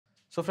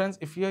So friends,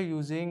 if you are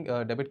using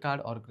a debit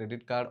card or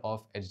credit card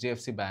of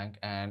HDFC Bank,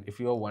 and if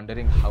you are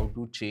wondering how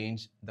to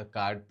change the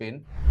card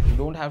pin, you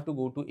don't have to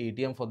go to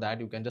ATM for that.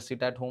 You can just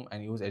sit at home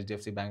and use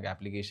HDFC Bank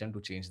application to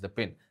change the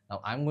pin.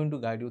 Now I'm going to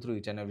guide you through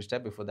each and every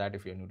step. Before that,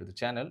 if you're new to the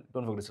channel,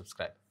 don't forget to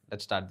subscribe.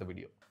 Let's start the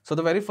video. So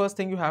the very first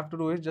thing you have to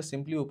do is just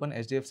simply open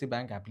HDFC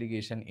Bank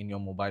application in your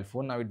mobile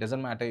phone. Now it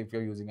doesn't matter if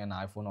you're using an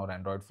iPhone or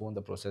Android phone,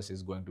 the process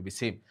is going to be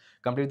same.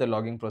 Complete the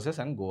login process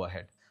and go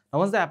ahead. Now,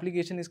 once the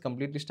application is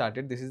completely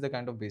started, this is the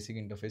kind of basic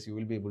interface you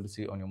will be able to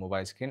see on your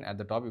mobile screen. At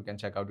the top, you can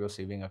check out your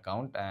saving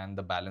account and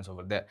the balance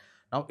over there.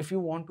 Now, if you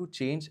want to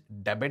change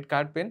debit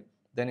card pin,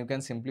 then you can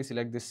simply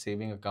select this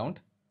saving account,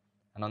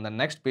 and on the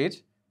next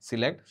page,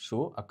 select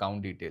show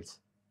account details.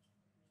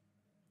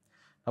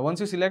 Now, once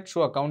you select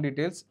show account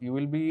details, you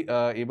will be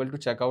able to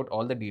check out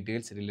all the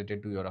details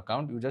related to your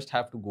account. You just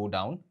have to go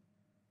down,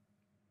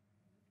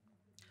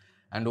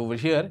 and over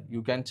here,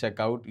 you can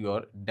check out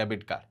your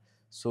debit card.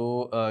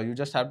 So you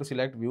just have to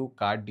select view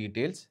card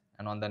details,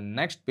 and on the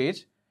next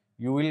page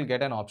you will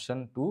get an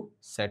option to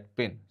set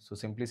pin. So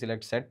simply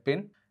select set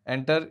pin,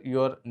 enter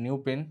your new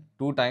pin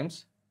 2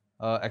 times,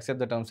 accept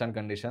the terms and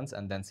conditions,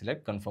 and then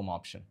select confirm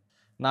option.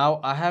 Now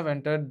I have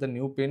entered the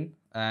new pin,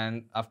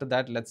 and after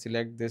that let's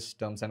select this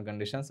terms and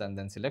conditions and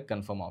then select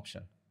confirm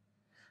option.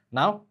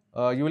 Now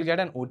you will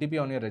get an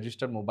OTP on your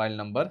registered mobile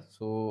number.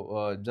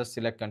 So just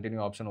select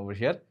continue option over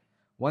here.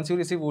 Once you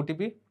receive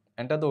OTP,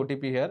 enter the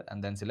OTP here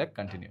and then select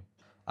continue.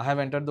 I have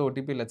entered the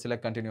OTP, let's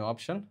select continue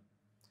option,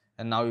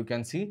 and now you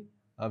can see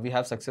we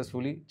have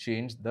successfully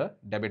changed the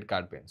debit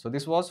card pin. So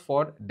this was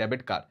for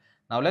debit card.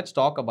 Now let's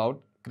talk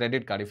about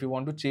credit card. If you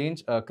want to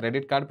change a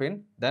credit card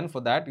pin, then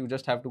for that you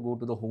just have to go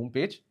to the home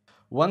page.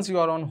 Once you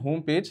are on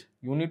home page,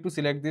 you need to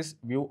select this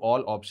view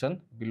all option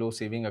below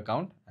saving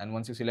account, and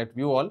once you select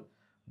view all,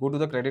 go to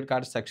the credit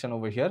card section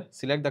over here,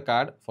 select the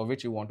card for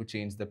which you want to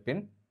change the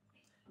pin,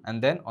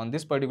 and then on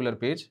this particular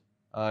page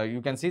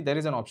you can see there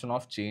is an option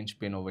of change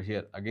pin over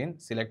here. Again,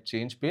 select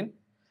change pin,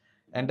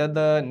 enter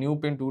the new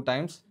pin 2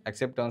 times,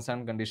 accept terms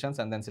and conditions,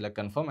 and then select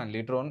confirm, and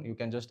later on you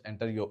can just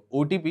enter your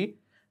OTP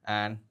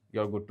and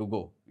you're good to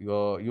go.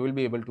 You will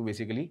be able to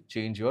basically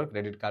change your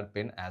credit card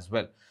pin as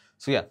well.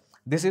 So yeah,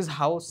 this is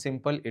how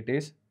simple it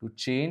is to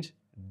change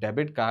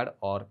debit card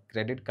or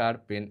credit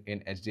card pin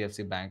in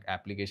HDFC Bank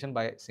application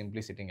by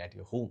simply sitting at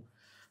your home.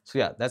 So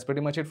yeah, that's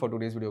pretty much it for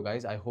today's video,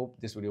 guys. I hope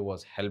this video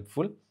was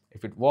helpful.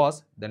 If it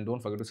was, then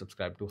don't forget to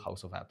subscribe to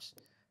House of Apps.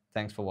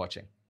 Thanks for watching.